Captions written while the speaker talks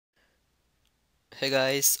Hey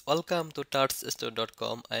guys, welcome to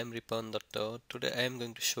tartsstore.com. I am Ripan Datta. Today I am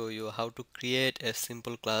going to show you how to create a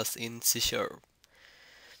simple class in C Sharp.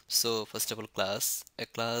 So first of all, a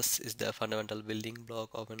class is the fundamental building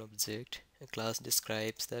block of an object. A class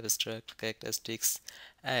describes the abstract characteristics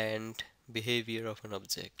and behavior of an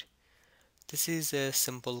object. This is a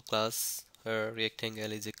simple class.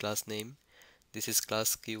 Rectangle is a class name. This is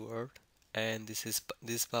class keyword, and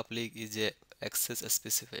this public is a access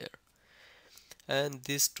specifier. And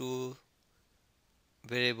these two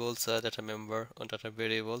variables are data member or data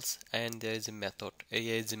variables, and there is a method.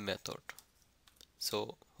 AI is a method.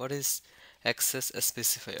 So what is access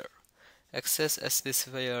specifier? Access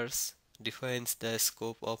specifiers defines the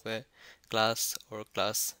scope of a class or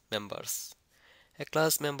class members. A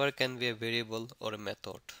class member can be a variable or a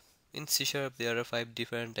method. In C Sharp there are 5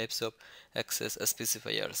 different types of access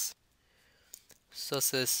specifiers,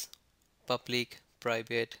 such as public,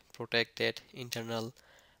 private, protected, internal,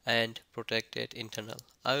 and protected internal.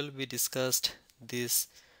 I will be discussed these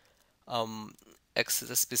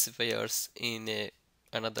access specifiers in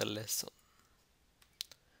another lesson.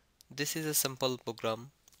 This is a simple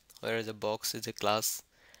program where the box is a class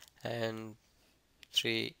and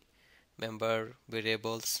three member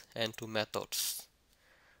variables and two methods.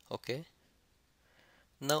 Okay.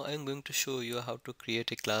 Now I'm going to show you how to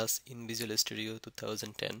create a class in Visual Studio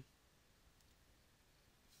 2010.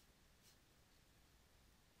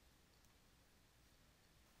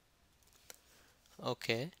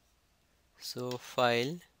 Okay. So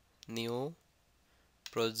file, new,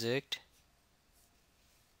 project,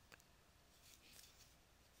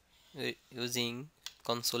 using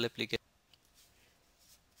console application.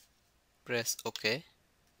 Press OK.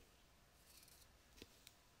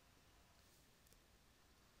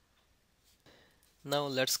 Now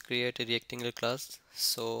let's create a rectangle class.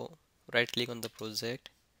 So right click on the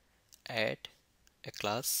project, add a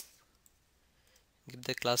class, give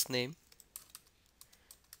the class name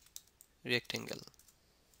rectangle.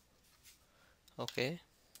 Okay.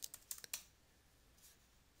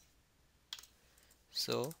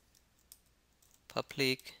 So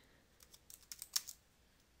public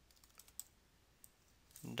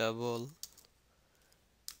double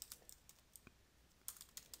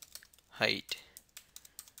height,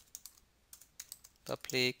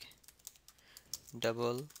 public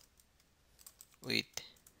double width,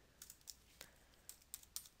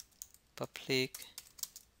 public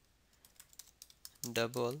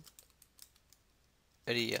double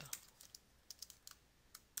area.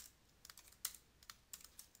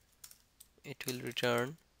 It will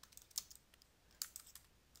return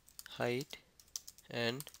height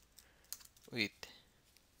and width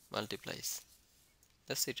multiplies.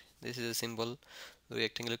 That's it. This is a simple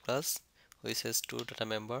rectangle class which has two data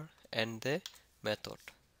member and the method.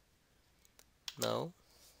 Now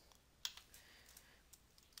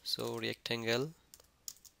so rectangle,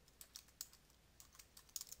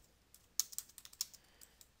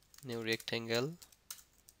 new rectangle.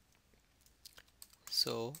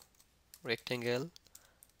 So rectangle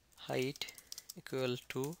height equal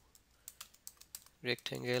to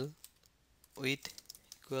rectangle width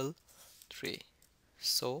equal 3.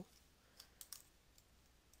 So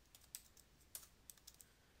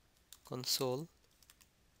console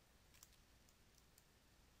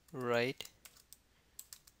write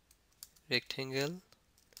rectangle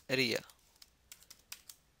area.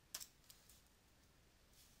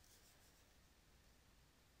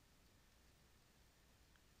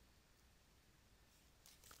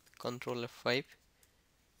 Control F5.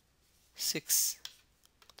 6.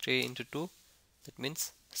 3 into 2, that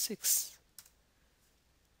means 6.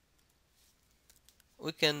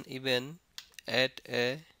 We can even add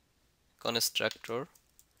a constructor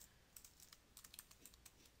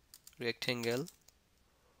rectangle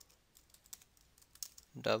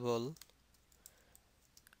double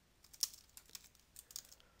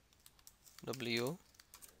w.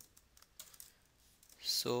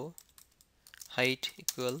 So height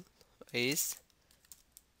equal is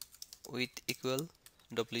width equal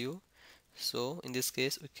w. So in this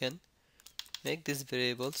case we can make these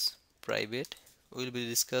variables private. Will be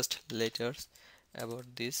discussed later about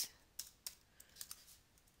this.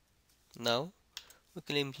 Now we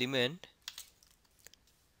can implement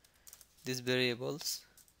these variables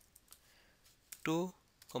 2,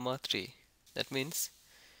 3. That means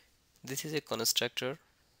this is a constructor.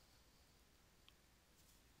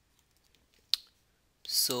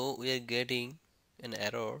 So we are getting an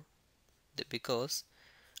error because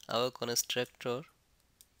our constructor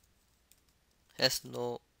has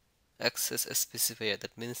no access specifier.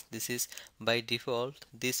 That means this is by default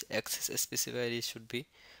this access specifier should be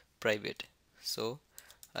private. so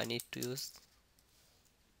I need to use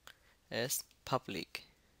as public.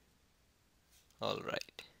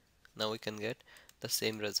 Alright, now we can get the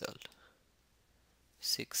same result,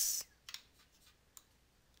 6.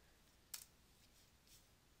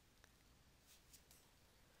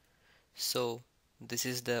 So this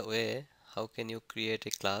is the way how can you create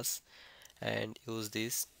a class and use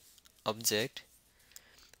this object.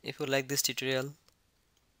 If you like this tutorial,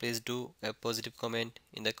 please do a positive comment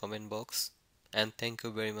in the comment box, and thank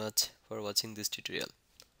you very much for watching this tutorial.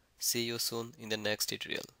 See you soon in the next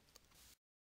tutorial.